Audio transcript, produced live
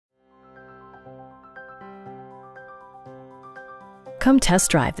Come test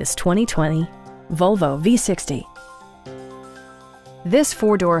drive this 2020 Volvo V60. This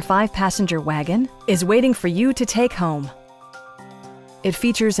 4-door, 5-passenger wagon is waiting for you to take home. It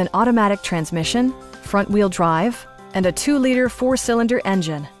features an automatic transmission, front-wheel drive, and a 2-liter 4-cylinder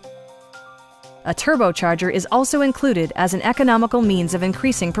engine. A turbocharger is also included as an economical means of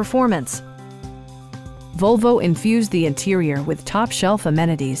increasing performance. Volvo infused the interior with top-shelf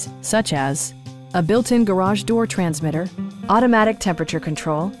amenities such as a built-in garage door transmitter, automatic temperature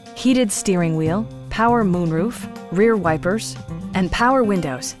control, heated steering wheel, power moonroof, rear wipers, and power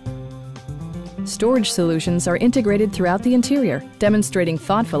windows. Storage solutions are integrated throughout the interior, demonstrating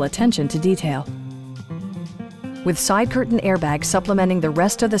thoughtful attention to detail. With side curtain airbags supplementing the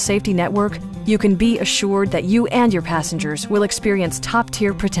rest of the safety network, you can be assured that you and your passengers will experience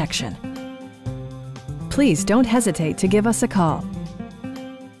top-tier protection. Please don't hesitate to give us a call.